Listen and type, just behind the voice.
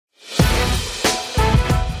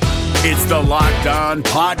It's the Locked On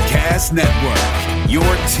Podcast Network, your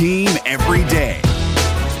team every day.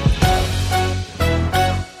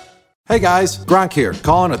 Hey guys, Gronk here,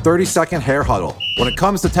 calling a 30-second hair huddle. When it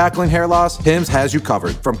comes to tackling hair loss, Hims has you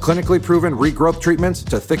covered. From clinically proven regrowth treatments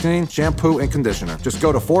to thickening, shampoo, and conditioner. Just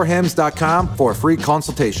go to 4hims.com for a free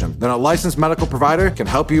consultation. Then a licensed medical provider can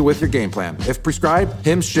help you with your game plan. If prescribed,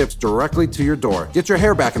 Hims ships directly to your door. Get your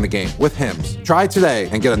hair back in the game with Hims. Try today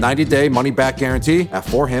and get a 90-day money-back guarantee at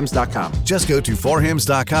 4hims.com. Just go to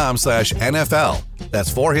 4hims.com/NFL.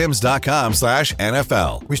 That's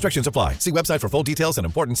 4hims.com/NFL. Restrictions apply. See website for full details and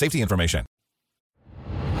important safety information.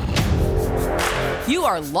 You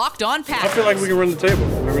are Locked On Packers. I feel like we can run the table.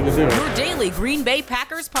 We're going to do it. Your daily Green Bay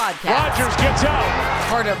Packers podcast. Rodgers gets out.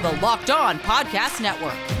 Part of the Locked On Podcast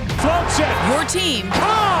Network. Floats it. Your team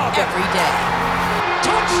every day.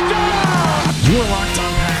 Touchdown! You are Locked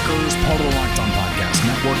On Packers, part of the Locked On Podcast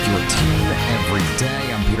Network, your team every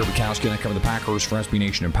day. I'm Peter Bukowski, and I cover the Packers for SB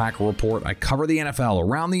Nation and Packer Report. I cover the NFL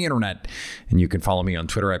around the internet, and you can follow me on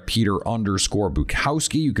Twitter at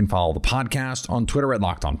Peter_Bukowski. You can follow the podcast on Twitter at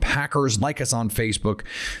Locked On Packers. Like us on Facebook.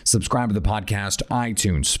 Subscribe to the podcast,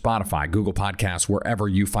 iTunes, Spotify, Google Podcasts, wherever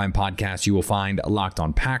you find podcasts, you will find Locked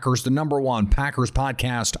On Packers, the number one Packers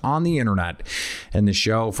podcast on the internet, and the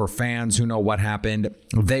show for fans who know what happened.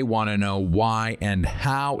 They want to know why and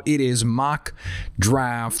how. It is mock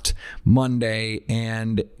draft Monday,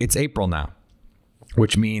 and it's April now,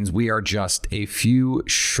 which means we are just a few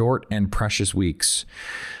short and precious weeks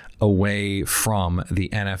away from the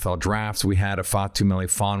NFL drafts. We had Fatu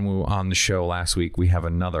Melifonwu on the show last week. We have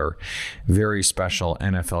another very special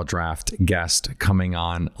NFL draft guest coming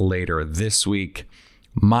on later this week.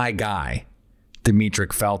 My guy,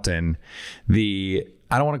 Demetric Felton, I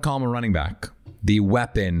don't want to call him a running back, the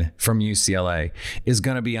weapon from UCLA, is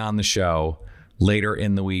going to be on the show later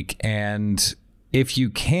in the week. And if you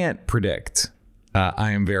can't predict, I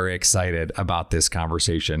am very excited about this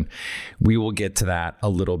conversation. We will get to that a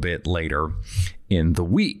little bit later in the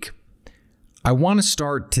week. I want to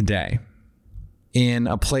start today in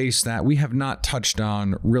a place that we have not touched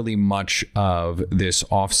on really much of this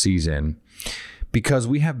offseason, because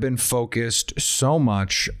we have been focused so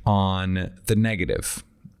much on the negative.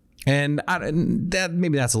 And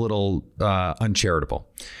maybe that's a little uncharitable.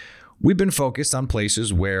 We've been focused on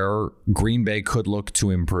places where Green Bay could look to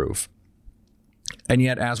improve. And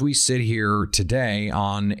yet, as we sit here today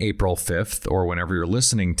on April 5th, or whenever you're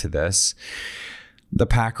listening to this, the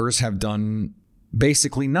Packers have done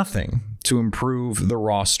basically nothing to improve the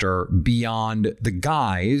roster beyond the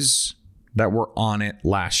guys that were on it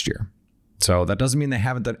last year. So that doesn't mean they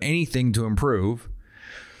haven't done anything to improve,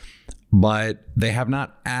 but they have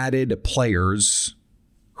not added players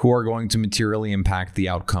who are going to materially impact the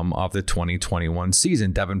outcome of the 2021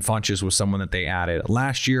 season. Devin Funchess was someone that they added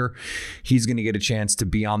last year. He's going to get a chance to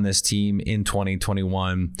be on this team in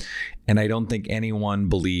 2021. And I don't think anyone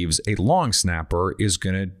believes a long snapper is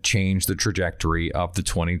going to change the trajectory of the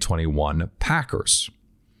 2021 Packers.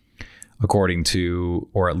 According to,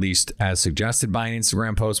 or at least as suggested by an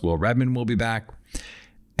Instagram post, Will Redmond will be back.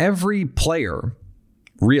 Every player,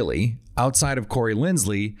 really, outside of Corey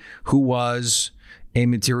Linsley, who was a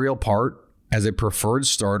material part as a preferred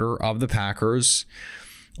starter of the Packers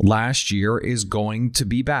last year, is going to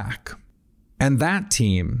be back. And that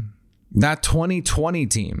team, that 2020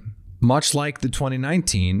 team, much like the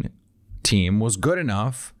 2019 team, was good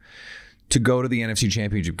enough to go to the NFC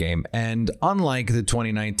Championship game. And unlike the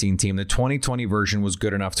 2019 team, the 2020 version was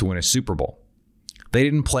good enough to win a Super Bowl. They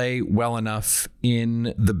didn't play well enough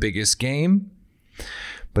in the biggest game,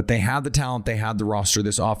 but they had the talent, they had the roster.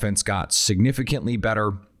 This offense got significantly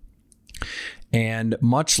better. And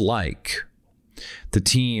much like the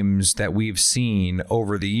teams that we've seen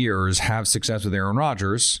over the years have success with Aaron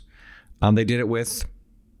Rodgers, they did it with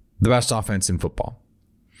the best offense in football.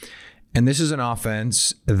 And this is an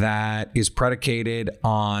offense that is predicated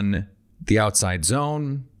on the outside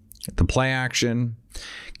zone, the play action,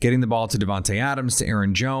 getting the ball to Davante Adams, to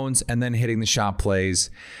Aaron Jones, and then hitting the shot plays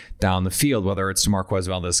down the field, whether it's to Marquez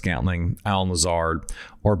Valdes-Scantling, Allen Lazard,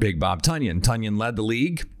 or Big Bob Tonyan. Tonyan led the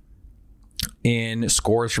league in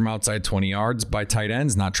scores from outside 20 yards by tight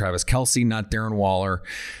ends, not Travis Kelce, not Darren Waller,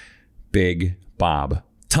 Big Bob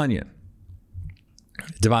Tonyan.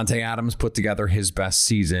 Davante Adams put together his best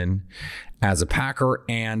season as a Packer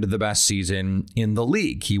and the best season in the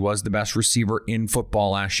league. He was the best receiver in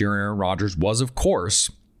football last year. Aaron Rodgers was, of course,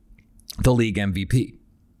 the league MVP.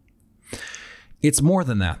 It's more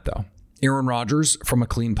than that, though. Aaron Rodgers, from a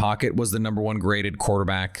clean pocket, was the number one graded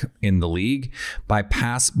quarterback in the league. By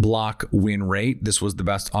pass block win rate, this was the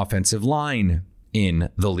best offensive line in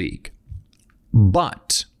the league.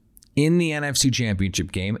 But in the NFC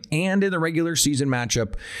Championship game and in the regular season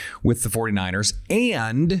matchup with the 49ers.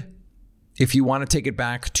 And if you want to take it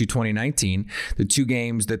back to 2019, the two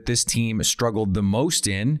games that this team struggled the most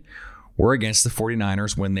in were against the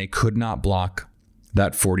 49ers when they could not block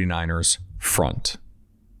that 49ers front.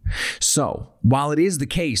 So while it is the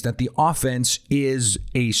case that the offense is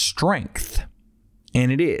a strength,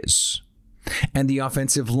 and it is, and the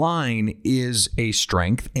offensive line is a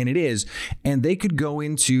strength, and it is, and they could go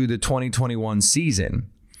into the 2021 season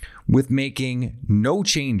with making no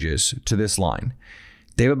changes to this line.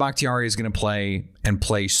 David Bakhtiari is going to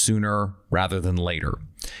play sooner rather than later.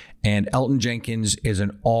 And Elgton Jenkins is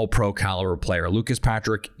an all-pro caliber player. Lucas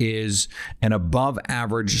Patrick is an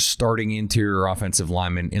above-average starting interior offensive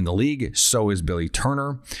lineman in the league. So is Billy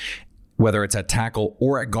Turner, whether it's at tackle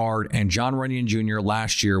or at guard. And John Runyon Jr.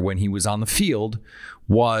 last year, when he was on the field,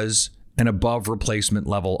 was an above replacement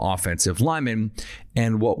level offensive lineman.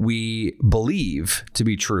 And what we believe to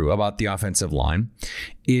be true about the offensive line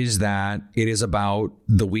is that it is about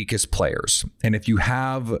the weakest players. And if you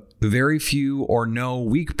have very few or no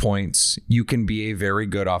weak points, you can be a very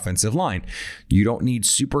good offensive line. You don't need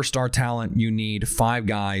superstar talent. You need 5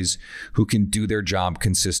 guys who can do their job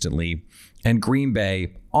consistently. And Green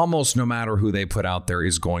Bay, almost no matter who they put out there,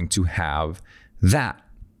 is going to have that.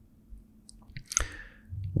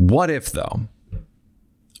 What if, though?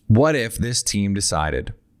 What if this team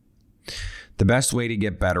decided the best way to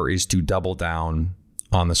get better is to double down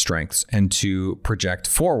on the strengths and to project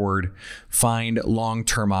forward, find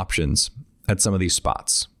long-term options at some of these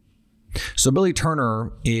spots? So Billy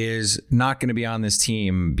Turner is not going to be on this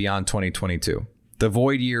team beyond 2022. The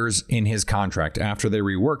void years in his contract after they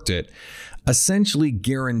reworked it essentially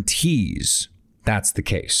guarantees that's the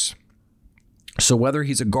case. So whether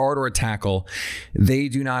he's a guard or a tackle, they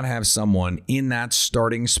do not have someone in that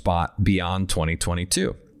starting spot beyond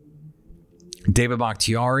 2022. David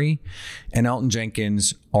Bakhtiari and Elgton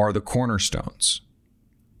Jenkins are the cornerstones.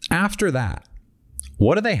 After that,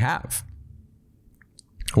 what do they have?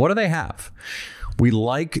 What do they have? We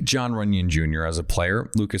like John Runyon Jr. as a player.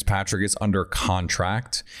 Lucas Patrick is under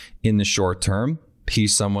contract in the short term.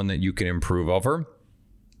 He's someone that you can improve over.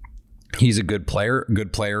 He's a good player.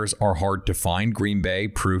 Good players are hard to find. Green Bay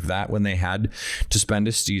proved that when they had to spend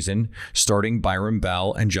a season starting Byron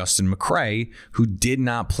Bell and Justin McCray, who did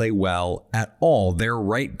not play well at all. Their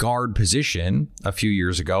right guard position a few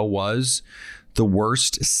years ago was the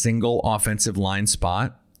worst single offensive line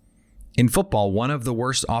spot in football, one of the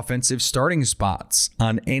worst offensive starting spots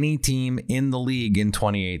on any team in the league in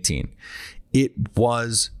 2018. It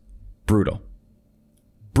was brutal.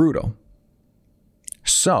 Brutal.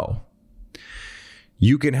 So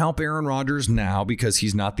you can help Aaron Rodgers now because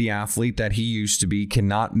he's not the athlete that he used to be,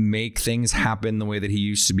 cannot make things happen the way that he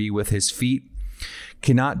used to be with his feet,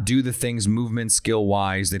 cannot do the things movement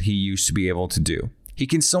skill-wise that he used to be able to do. He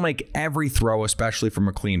can still make every throw, especially from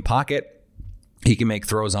a clean pocket. He can make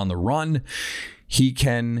throws on the run. He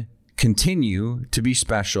can continue to be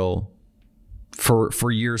special for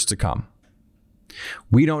years to come.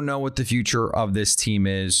 We don't know what the future of this team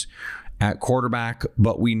is at quarterback,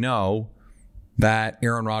 but we know that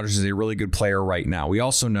Aaron Rodgers is a really good player right now. We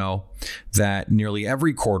also know that nearly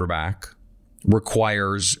every quarterback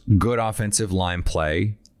requires good offensive line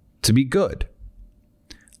play to be good.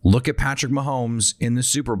 Look at Patrick Mahomes in the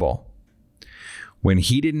Super Bowl. When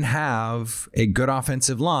he didn't have a good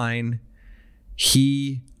offensive line,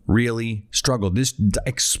 he really struggled. This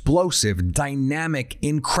explosive, dynamic,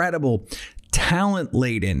 incredible,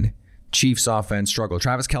 talent-laden Chiefs offense struggled.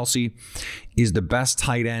 Travis Kelce is the best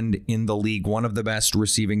tight end in the league, one of the best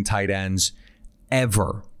receiving tight ends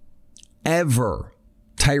ever.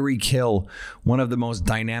 Tyreek Hill, one of the most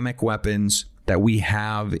dynamic weapons that we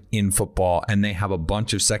have in football, and they have a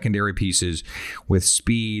bunch of secondary pieces with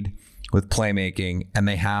speed, with playmaking, and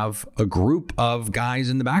they have a group of guys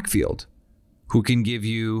in the backfield who can give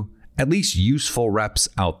you at least useful reps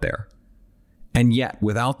out there. And yet,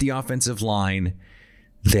 without the offensive line,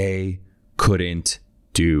 they couldn't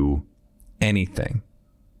do anything.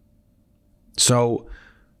 So,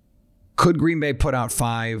 could Green Bay put out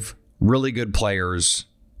 5 really good players,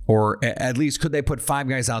 or at least could they put 5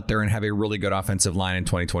 guys out there and have a really good offensive line in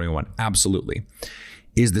 2021? Absolutely.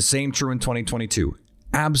 Is the same true in 2022?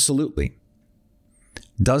 Absolutely.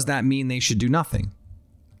 Does that mean they should do nothing?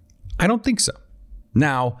 I don't think so.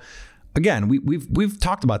 Now, again, we've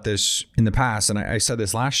talked about this in the past, and I said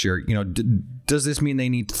this last year. You know, does this mean they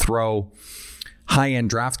need to throw high-end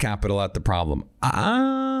draft capital at the problem?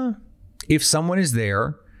 If someone is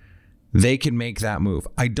there, they can make that move.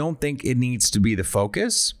 I don't think it needs to be the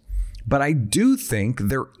focus, but I do think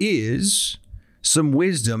there is some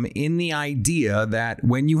wisdom in the idea that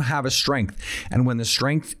when you have a strength, and when the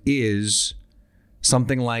strength is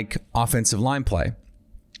something like offensive line play,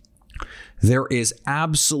 there is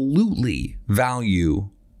absolutely value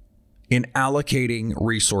in allocating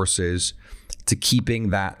resources to keeping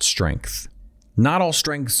that strength. Not all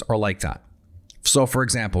strengths are like that. So, for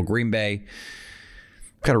example, Green Bay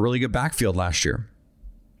got a really good backfield last year.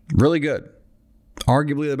 Really good.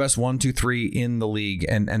 Arguably the best 1, 2, 3 in the league,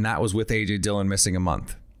 and that was with A.J. Dillon missing a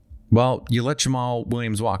month. Well, you let Jamal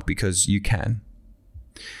Williams walk because you can.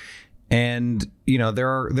 And, there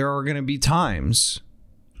are going to be times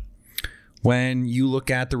when you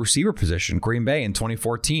look at the receiver position. Green Bay in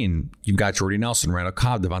 2014, you've got Jordy Nelson, Randall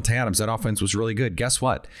Cobb, Devontae Adams. That offense was really good. Guess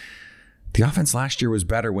what? The offense last year was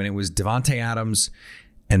better when it was Devontae Adams,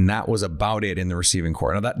 and that was about it in the receiving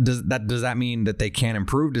corps. Now, does that mean that they can't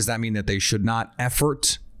improve? Does that mean that they should not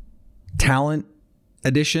effort talent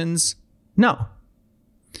additions? No.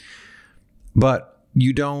 But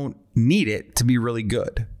you don't need it to be really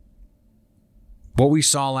good. What we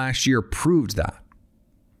saw last year proved that.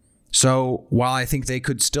 So while I think they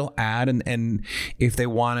could still add, and if they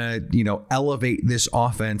want to, elevate this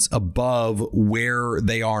offense above where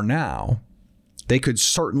they are now, they could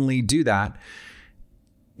certainly do that.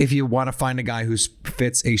 If you want to find a guy who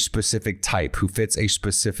fits a specific type, who fits a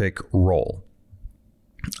specific role.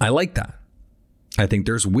 I like that. I think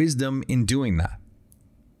there's wisdom in doing that.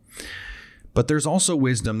 But there's also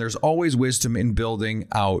wisdom. There's always wisdom in building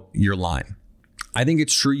out your line. I think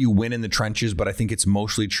it's true you win in the trenches, but I think it's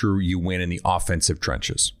mostly true you win in the offensive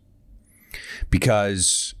trenches.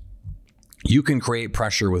 Because you can create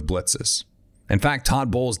pressure with blitzes. In fact,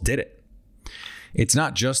 Todd Bowles did it. It's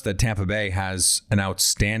not just that Tampa Bay has an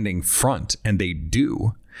outstanding front, and they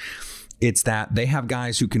do. It's that they have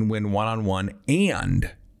guys who can win one-on-one,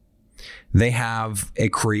 and they have a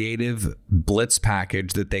creative blitz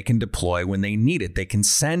package that they can deploy when they need it. They can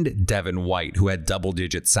send Devin White, who had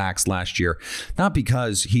double-digit sacks last year, not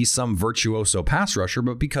because he's some virtuoso pass rusher,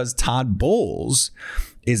 but because Todd Bowles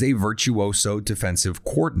is a virtuoso defensive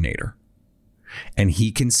coordinator, and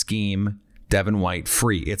he can scheme Devin White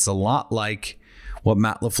free. It's a lot like what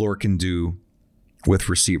Matt LaFleur can do with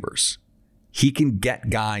receivers. He can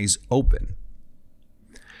get guys open.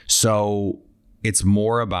 So it's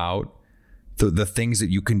more about the things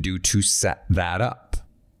that you can do to set that up.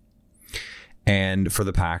 And for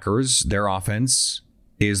the Packers, their offense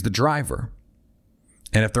is the driver.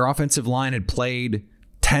 And if their offensive line had played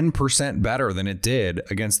 10% better than it did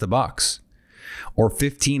against the Bucs, or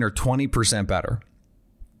 15 or 20% better,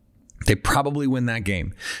 they probably win that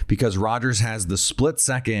game because Rodgers has the split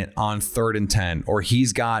second on 3rd and 10, or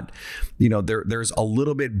he's got, there's a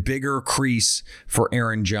little bit bigger crease for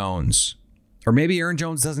Aaron Jones, or maybe Aaron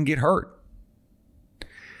Jones doesn't get hurt.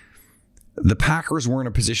 The Packers were in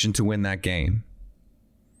a position to win that game.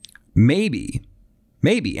 Maybe,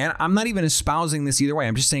 and I'm not even espousing this either way.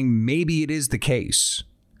 I'm just saying maybe it is the case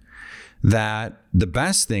that the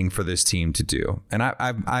best thing for this team to do, and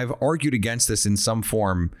I've argued against this in some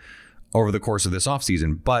form over the course of this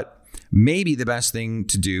offseason, but maybe the best thing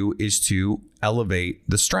to do is to elevate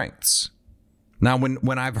the strengths. Now,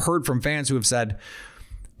 when I've heard from fans who have said,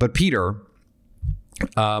 but Peter,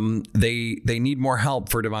 they need more help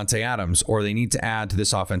for Devontae Adams, or they need to add to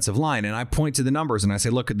this offensive line. And I point to the numbers and I say,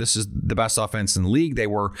 look, this is the best offense in the league. They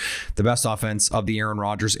were the best offense of the Aaron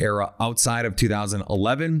Rodgers era outside of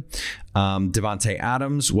 2011. Devontae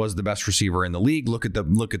Adams was the best receiver in the league. Look at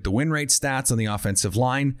the win rate stats on the offensive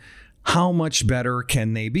line. How much better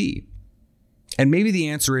can they be? And maybe the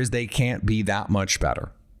answer is they can't be that much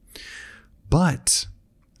better. But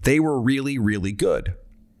they were really, really good.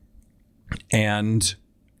 And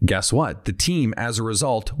guess what? The team, as a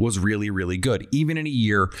result, was really, really good, even in a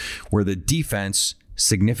year where the defense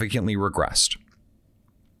significantly regressed.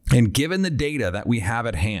 And given the data that we have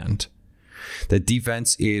at hand, that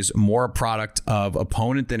defense is more a product of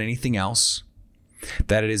opponent than anything else,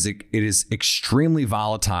 that it is extremely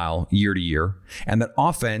volatile year to year, and that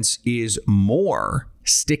offense is more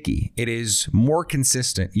sticky. It is more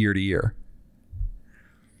consistent year to year.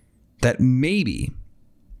 That maybe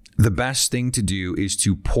the best thing to do is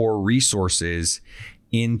to pour resources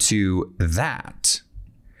into that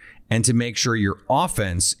and to make sure your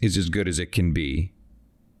offense is as good as it can be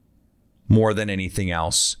more than anything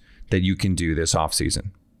else that you can do this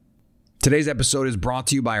offseason. Today's episode is brought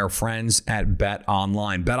to you by our friends at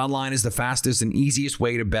BetOnline. BetOnline is the fastest and easiest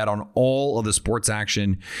way to bet on all of the sports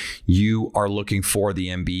action you are looking for. The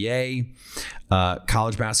NBA,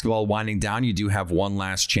 college basketball winding down. You do have one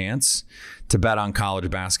last chance to bet on college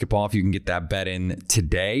basketball if you can get that bet in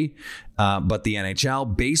today. But the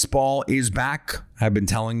NHL, baseball is back. I've been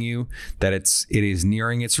telling you that it is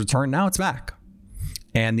nearing its return. Now it's back.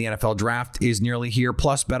 And the NFL draft is nearly here.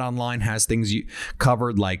 Plus, BetOnline has things you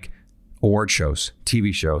covered like award shows,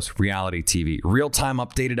 TV shows, reality TV, real-time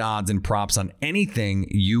updated odds and props on anything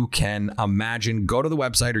you can imagine. Go to the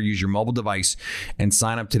website or use your mobile device and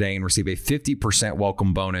sign up today and receive a 50%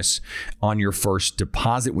 welcome bonus on your first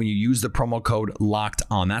deposit when you use the promo code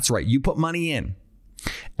LOCKEDON. That's right. You put money in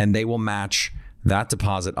and they will match that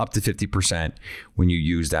deposit up to 50% when you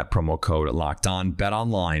use that promo code LOCKEDON.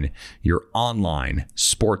 BetOnline, your online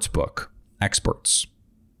sportsbook experts.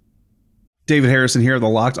 David Harrison here, the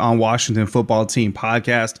Locked On Washington Football Team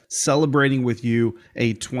podcast, celebrating with you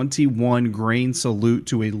a 21 grain salute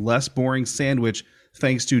to a less boring sandwich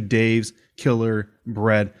thanks to Dave's Killer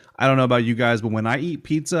Bread. I don't know about you guys, but when I eat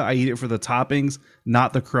pizza, I eat it for the toppings,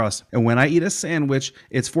 not the crust. And when I eat a sandwich,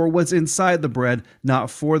 it's for what's inside the bread,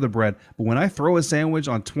 not for the bread. But when I throw a sandwich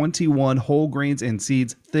on 21 whole grains and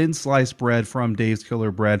seeds, thin sliced bread from Dave's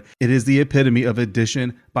Killer Bread, it is the epitome of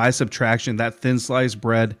addition by subtraction. That thin sliced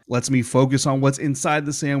bread lets me focus on what's inside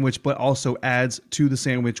the sandwich, but also adds to the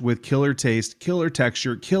sandwich with killer taste, killer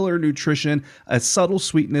texture, killer nutrition, a subtle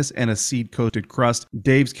sweetness, and a seed-coated crust.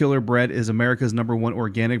 Dave's Killer Bread is America's #1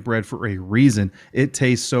 organic bread for a reason. It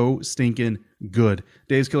tastes so stinking good.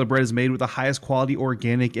 Dave's Killer Bread is made with the highest quality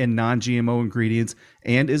organic and non-GMO ingredients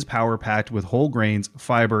and is power-packed with whole grains,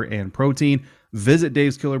 fiber, and protein. Visit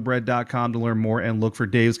daveskillerbread.com to learn more and look for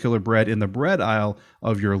Dave's Killer Bread in the bread aisle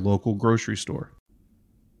of your local grocery store.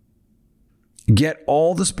 Get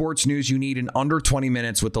all the sports news you need in under 20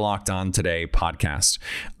 minutes with the Locked On Today podcast.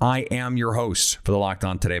 I am your host for the Locked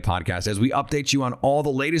On Today podcast as we update you on all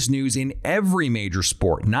the latest news in every major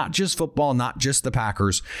sport, not just football, not just the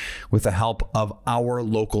Packers, with the help of our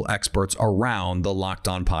local experts around the Locked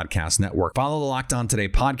On Podcast Network. Follow the Locked On Today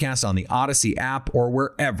podcast on the Odyssey app or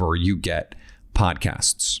wherever you get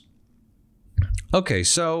podcasts. Okay,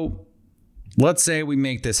 so let's say we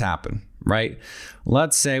make this happen, right?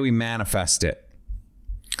 Let's say we manifest it.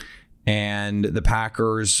 And the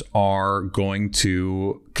Packers are going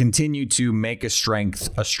to continue to make a strength.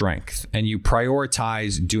 And you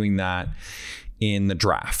prioritize doing that in the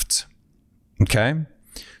draft. Okay?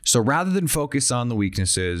 So rather than focus on the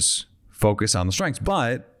weaknesses, focus on the strengths.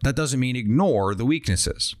 But that doesn't mean ignore the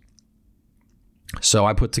weaknesses. So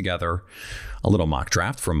I put together a little mock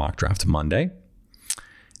draft for Mock Draft Monday.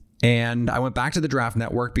 And I went back to the Draft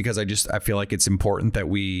Network because I feel like it's important that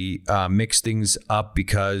we mix things up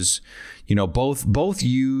because, you know, both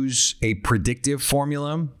use a predictive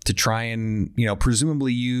formula to try and, you know,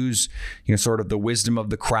 presumably use, you know, sort of the wisdom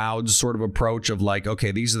of the crowds sort of approach of like,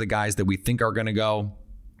 okay, these are the guys that we think are going to go.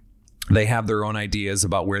 They have their own ideas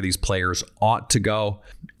about where these players ought to go.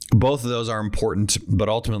 Both of those are important, but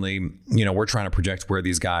ultimately, you know, we're trying to project where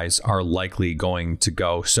these guys are likely going to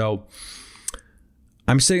go. So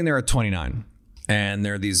I'm sitting there at 29, and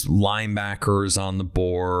there are these linebackers on the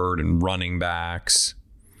board and running backs.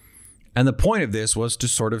 And the point of this was to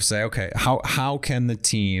sort of say, okay, how can the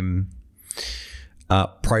team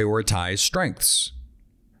prioritize strengths?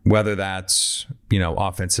 Whether that's, you know,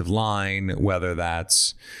 offensive line, whether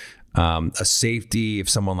that's a safety, if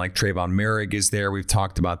someone like Trayvon Merrick is there. We've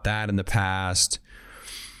talked about that in the past.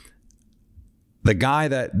 The guy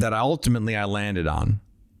that ultimately I landed on,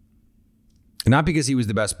 not because he was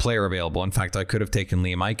the best player available. In fact, I could have taken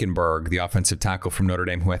Liam Eichenberg, the offensive tackle from Notre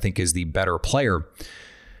Dame, who I think is the better player.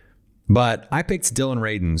 But I picked Dylan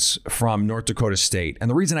Radins from North Dakota State.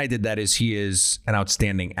 And the reason I did that is he is an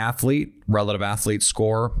outstanding athlete, relative athlete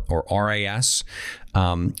score, or RAS,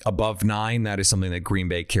 above 9. That is something that Green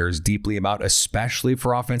Bay cares deeply about, especially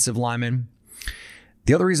for offensive linemen.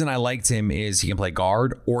 The other reason I liked him is he can play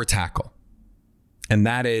guard or tackle. And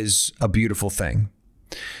that is a beautiful thing.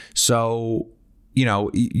 So, you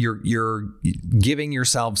know, you're giving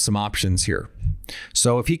yourself some options here.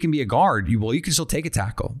 So if he can be a guard, you can still take a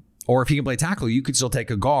tackle. Or if he can play tackle, you could still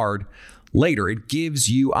take a guard later. It gives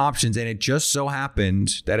you options. And it just so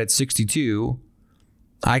happened that at 62,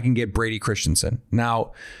 I can get Brady Christensen.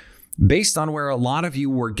 Now, based on where a lot of you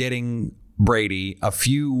were getting Brady a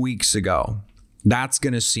few weeks ago, that's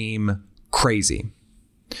going to seem crazy.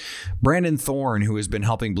 Brandon Thorne, who has been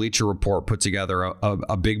helping Bleacher Report put together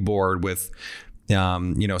a big board with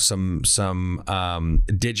some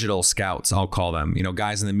digital scouts, I'll call them,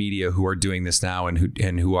 guys in the media who are doing this now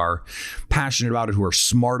and who are passionate about it, who are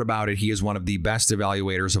smart about it. He is one of the best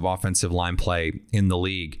evaluators of offensive line play in the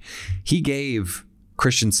league. He gave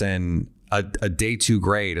Christensen a day 2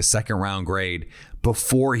 grade, a second round grade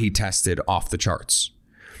before he tested off the charts.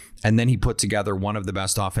 And then he put together one of the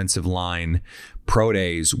best offensive line pro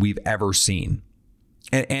days we've ever seen.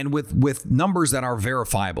 And with numbers that are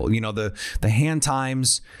verifiable, the hand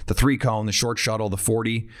times, the 3-cone, the short shuttle, the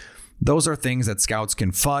 40, those are things that scouts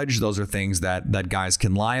can fudge. Those are things that guys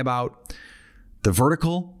can lie about. The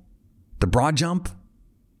vertical, the broad jump,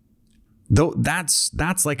 though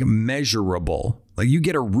that's like measurable. Like you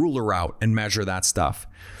get a ruler out and measure that stuff.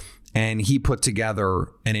 And he put together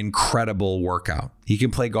an incredible workout. He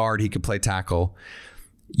can play guard, he can play tackle.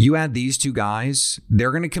 You add these two guys,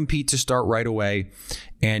 they're going to compete to start right away.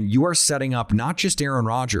 And you are setting up not just Aaron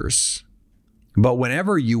Rodgers, but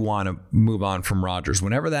whenever you want to move on from Rodgers,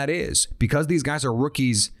 whenever that is, because these guys are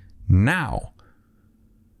rookies now.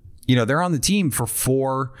 They're on the team for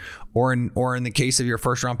 4 or in the case of your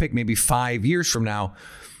first round pick, maybe 5 years from now.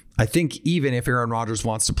 I think even if Aaron Rodgers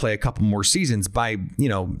wants to play a couple more seasons by,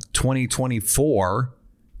 2024,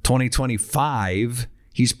 2025,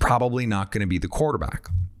 he's probably not going to be the quarterback.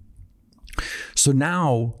 So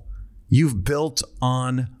now you've built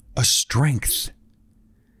on a strength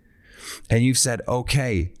and you've said,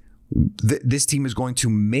 okay, this team is going to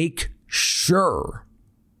make sure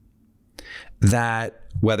that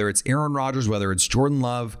whether it's Aaron Rodgers, whether it's Jordan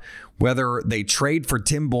Love, whether they trade for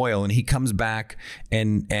Tim Boyle and he comes back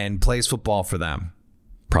and plays football for them,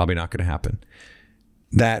 probably not going to happen.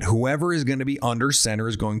 That whoever is going to be under center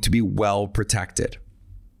is going to be well protected.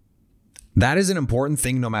 That is an important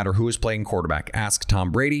thing no matter who is playing quarterback. Ask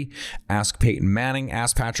Tom Brady, ask Peyton Manning,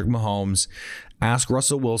 ask Patrick Mahomes, ask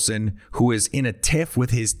Russell Wilson, who is in a tiff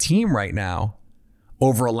with his team right now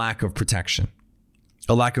over a lack of protection,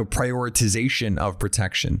 a lack of prioritization of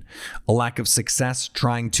protection, a lack of success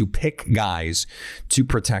trying to pick guys to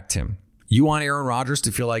protect him. You want Aaron Rodgers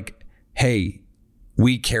to feel like, hey,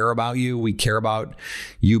 we care about you. We care about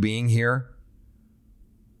you being here.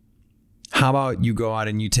 How about you go out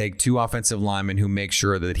and you take 2 offensive linemen who make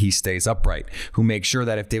sure that he stays upright, who make sure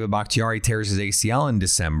that if David Bakhtiari tears his ACL in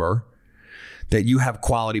December, that you have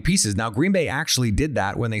quality pieces. Now, Green Bay actually did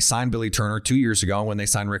that when they signed Billy Turner 2 years ago and when they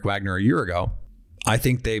signed Rick Wagner a year ago. I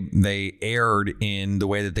think they erred in the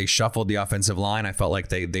way that they shuffled the offensive line. I felt like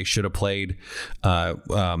they should have played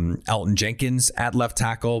Elton Jenkins at left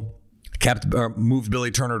tackle, moved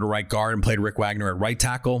Billy Turner to right guard and played Rick Wagner at right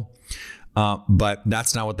tackle. But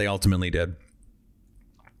that's not what they ultimately did.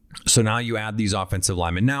 So now you add these offensive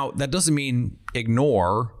linemen. Now, that doesn't mean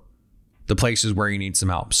ignore the places where you need some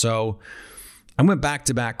help. So I went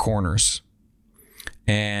back-to-back corners,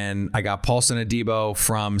 and I got Paulson Adebo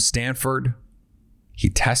from Stanford. He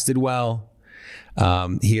tested well.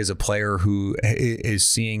 He is a player who is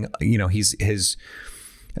seeing, his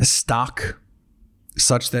stock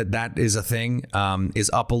such that is a thing, is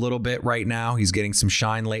up a little bit right now. He's getting some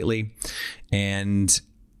shine lately. And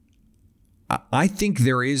I think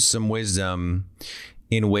there is some wisdom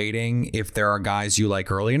in waiting if there are guys you like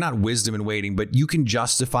earlier. Not wisdom in waiting, but you can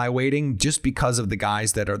justify waiting just because of the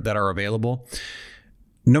guys that are available.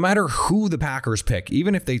 No matter who the Packers pick,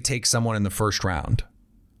 even if they take someone in the first round,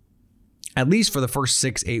 at least for the first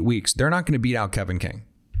 6-8 weeks, they're not going to beat out Kevin King.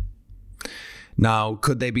 Now,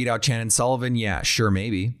 could they beat out Chandon Sullivan? Yeah, sure,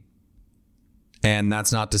 maybe. And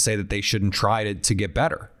that's not to say that they shouldn't try to get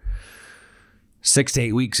better. 6 to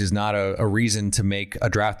 8 weeks is not a reason to make a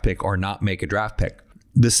draft pick or not make a draft pick.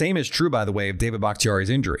 The same is true, by the way, of David Bakhtiari's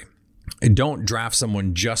injury. And don't draft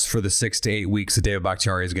someone just for the 6 to 8 weeks that David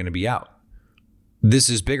Bakhtiari is going to be out. This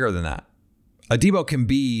is bigger than that. Adebo can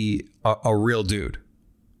be a real dude.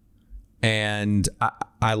 And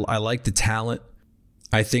I like the talent.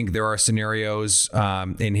 I think there are scenarios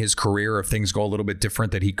in his career if things go a little bit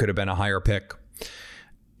different that he could have been a higher pick.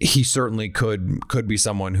 He certainly could be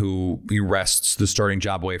someone who wrests the starting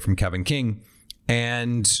job away from Kevin King.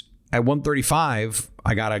 And at 135,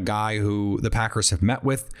 I got a guy who the Packers have met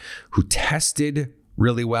with, who tested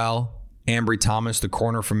really well. Ambry Thomas, the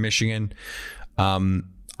corner from Michigan.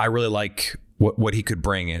 I really like what he could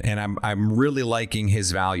bring in, and I'm really liking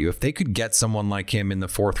his value. If they could get someone like him in the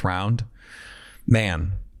 4th round,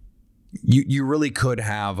 man, you really could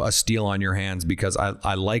have a steal on your hands, because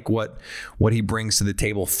I like what he brings to the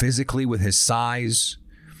table physically with his size,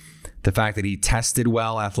 the fact that he tested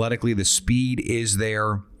well athletically, the speed is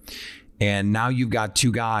there, and now you've got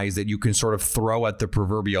 2 guys that you can sort of throw at the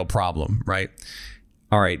proverbial problem, right?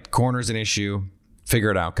 All right, corner's an issue.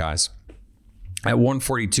 Figure it out, guys. At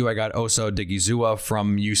 142, I got Osa Odigizua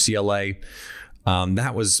from UCLA.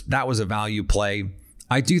 That was a value play.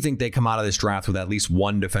 I do think they come out of this draft with at least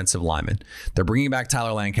one defensive lineman. They're bringing back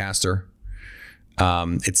Tyler Lancaster.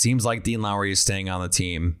 It seems like Dean Lowry is staying on the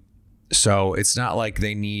team. So it's not like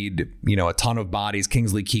they need, a ton of bodies.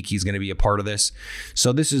 Kingsley Keke is going to be a part of this.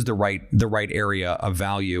 So this is the right area of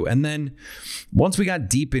value. And then once we got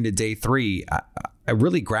deep into day 3, I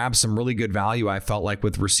really grabbed some really good value, I felt like,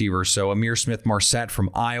 with receivers. So Amir Smith-Marset from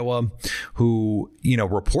Iowa, who,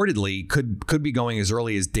 reportedly could be going as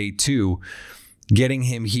early as day 2. Getting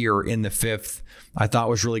him here in the 5th, I thought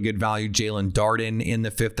was really good value. Jalen Darden in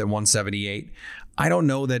the 5th at 178. I don't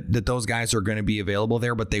know that those guys are going to be available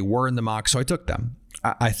there, but they were in the mock, so I took them.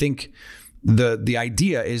 I think the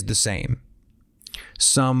idea is the same.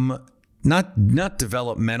 Some not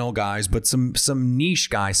developmental guys, but some niche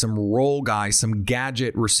guys, some role guys, some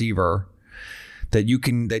gadget receiver that you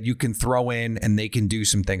can throw in and they can do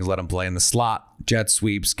some things. Let them play in the slot, jet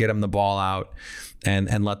sweeps, get them the ball out,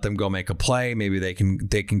 and let them go make a play. Maybe they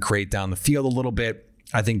can create down the field a little bit.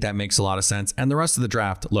 I think that makes a lot of sense. And the rest of the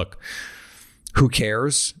draft, look, who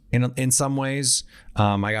cares in some ways?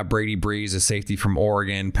 I got Brady Breeze, a safety from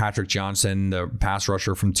Oregon, Patrick Johnson, the pass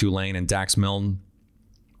rusher from Tulane, and Dax Milne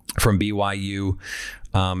from BYU.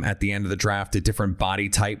 At the end of the draft, a different body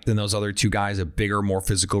type than those other two guys, a bigger, more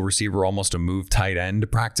physical receiver, almost a move tight end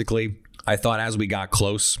practically. I thought as we got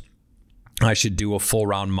close, I should do a full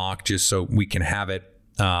round mock just so we can have it.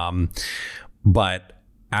 But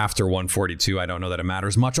after 142, I don't know that it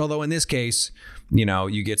matters much. Although in this case,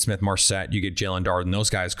 you get Smith-Marset, you get Jalen Darden. Those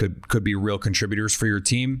guys could be real contributors for your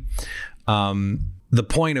team. The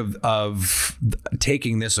point of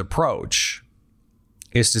taking this approach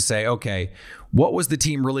is to say, okay, what was the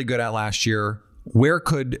team really good at last year? Where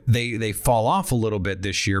could they fall off a little bit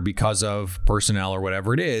this year because of personnel or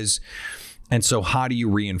whatever it is? And so how do you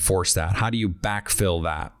reinforce that? How do you backfill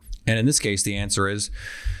that? And in this case, the answer is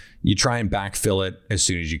you try and backfill it as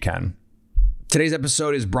soon as you can. Today's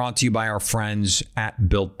episode is brought to you by our friends at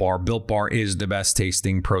Built Bar. Built Bar is the best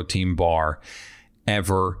tasting protein bar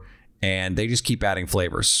ever, and they just keep adding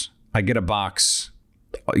flavors. I get a box,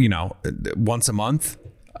 once a month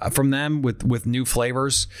from them with new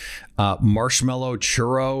flavors. Marshmallow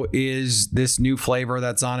churro is this new flavor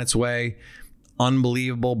that's on its way.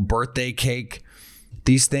 Unbelievable. Birthday cake.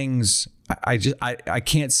 These things, I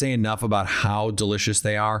can't say enough about how delicious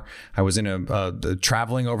they are. I was in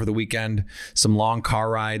traveling over the weekend, some long car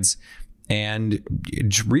rides, and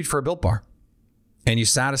reach for a Built Bar. And you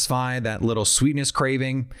satisfy that little sweetness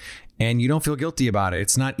craving, and you don't feel guilty about it.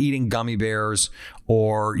 It's not eating gummy bears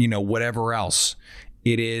or, whatever else.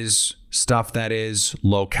 It is stuff that is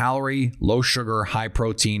low calorie, low sugar, high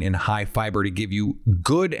protein, and high fiber to give you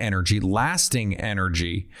good energy, lasting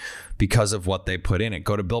energy because of what they put in it.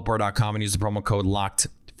 Go to BuiltBar.com and use the promo code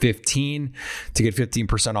LOCKED15 to get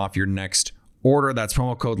 15% off your next order. That's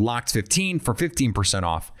promo code LOCKED15 for 15%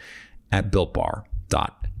 off at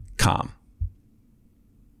BuiltBar.com.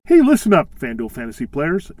 Hey, listen up, FanDuel fantasy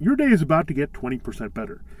players. Your day is about to get 20%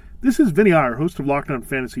 better. This is Vinny Iyer, host of Locked On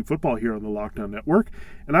Fantasy Football here on the Locked On Network,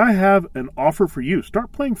 and I have an offer for you.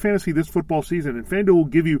 Start playing fantasy this football season, and FanDuel will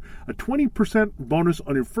give you a 20% bonus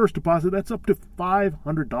on your first deposit. That's up to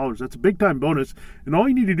 $500. That's a big-time bonus, and all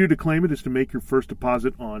you need to do to claim it is to make your first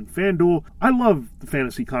deposit on FanDuel. I love the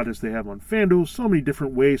fantasy contests they have on FanDuel. So many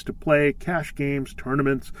different ways to play, cash games,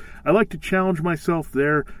 tournaments. I like to challenge myself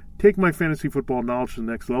there. Take my fantasy football knowledge to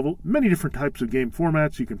the next level. Many different types of game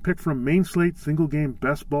formats you can pick from: main slate, single game,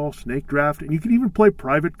 best ball, snake draft, and you can even play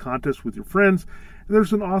private contests with your friends. And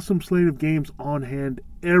there's an awesome slate of games on hand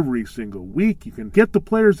every single week. You can get the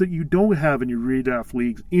players that you don't have in your redraft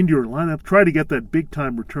leagues into your lineup. Try to get that big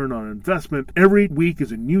time return on investment. Every week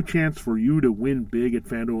is a new chance for you to win big at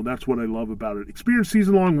FanDuel, and that's what I love about it. Experience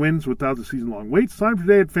season-long wins without the season-long waits. Sign up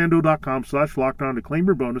today at FanDuel.com/LockedOn to claim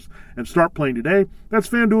your bonus and start playing today. That's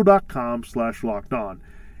FanDuel.com/LockedOn.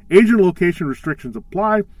 Age and location restrictions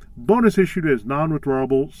apply. Bonus issued as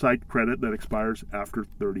non-withdrawable site credit that expires after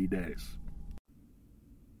 30 days.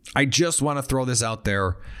 I just want to throw this out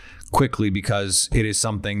there quickly because it is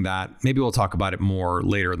something that maybe we'll talk about it more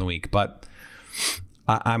later in the week, but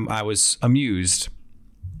I was amused.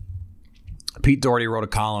 Pete Doherty wrote a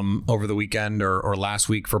column over the weekend or last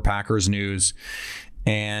week for Packers News,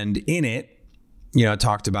 and in it,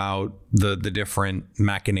 talked about the different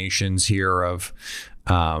machinations here of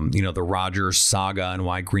the Rodgers saga and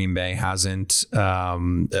why Green Bay hasn't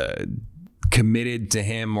committed to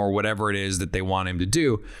him or whatever it is that they want him to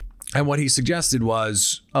do. And what he suggested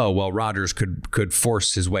was, Rodgers could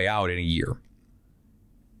force his way out in a year.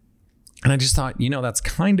 And I just thought, that's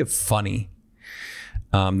kind of funny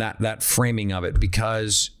that framing of it,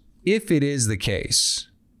 because if it is the case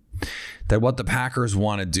that what the Packers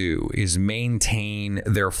want to do is maintain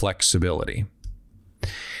their flexibility,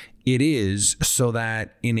 it is so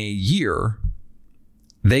that in a year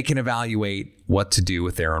they can evaluate what to do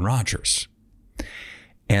with Aaron Rodgers,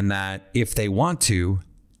 and that if they want to,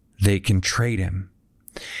 they can trade him.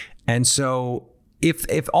 And so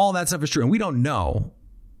if all that stuff is true, and we don't know,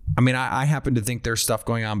 I mean, I happen to think there's stuff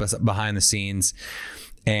going on behind the scenes,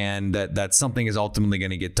 and that something is ultimately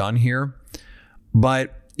going to get done here.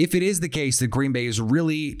 But if it is the case that Green Bay is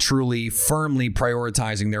really, truly, firmly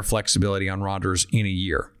prioritizing their flexibility on Rodgers in a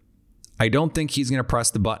year, I don't think he's going to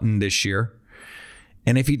press the button this year.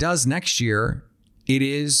 And if he does next year, it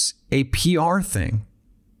is a PR thing,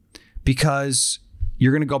 because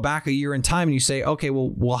you're going to go back a year in time and you say, okay,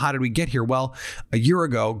 well, how did we get here? Well, a year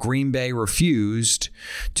ago, Green Bay refused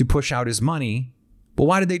to push out his money. Well,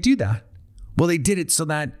 why did they do that? Well, they did it so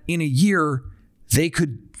that in a year they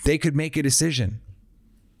could make a decision,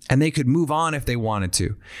 and they could move on if they wanted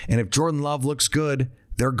to. And if Jordan Love looks good,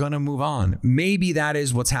 they're going to move on. Maybe that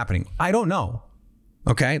is what's happening. I don't know.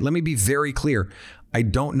 Okay, let me be very clear. I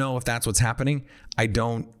don't know if that's what's happening. I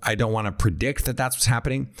don't want to predict that that's what's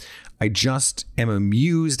happening. I just am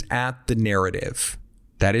amused at the narrative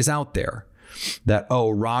that is out there that,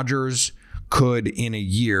 Rodgers could in a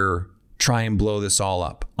year try and blow this all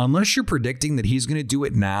up. Unless you're predicting that he's going to do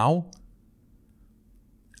it now,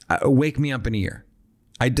 wake me up in a year.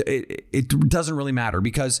 It doesn't really matter,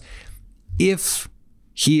 because if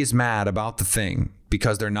he is mad about the thing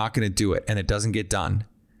because they're not going to do it and it doesn't get done,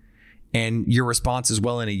 and your response is,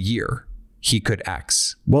 well, in a year, he could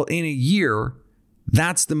X. Well, in a year,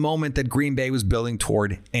 that's the moment that Green Bay was building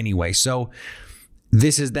toward anyway. So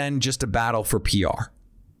this is then just a battle for PR.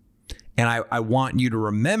 And I want you to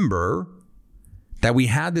remember that we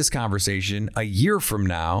had this conversation a year from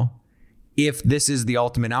now. If this is the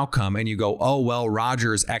ultimate outcome and you go, oh, well,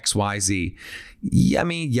 Rodgers XYZ. I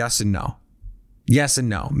mean, yes and no. Yes and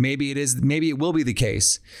no. Maybe it will be the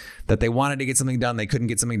case that they wanted to get something done, they couldn't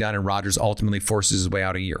get something done, and Rodgers ultimately forces his way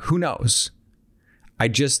out a year. Who knows? I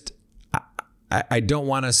don't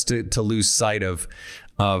want us to lose sight of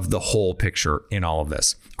the whole picture in all of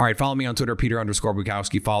this. All right, follow me on Twitter,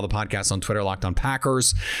 Peter_Bukowski. Follow the podcast on Twitter, Locked On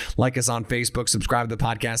Packers. Like us on Facebook. Subscribe to the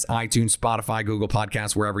podcast, iTunes, Spotify, Google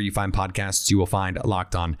Podcasts. Wherever you find podcasts, you will find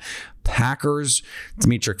Locked On Packers.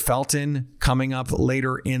 Demetric Felton coming up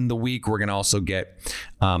later in the week. We're going to also get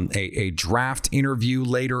a draft interview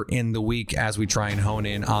later in the week as we try and hone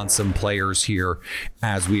in on some players here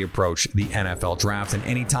as we approach the NFL draft. And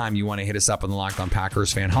anytime you want to hit us up on the Locked On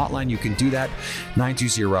Packers fan hotline, you can do that.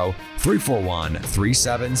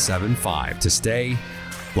 920-341-3775 to stay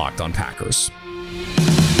Locked On Packers.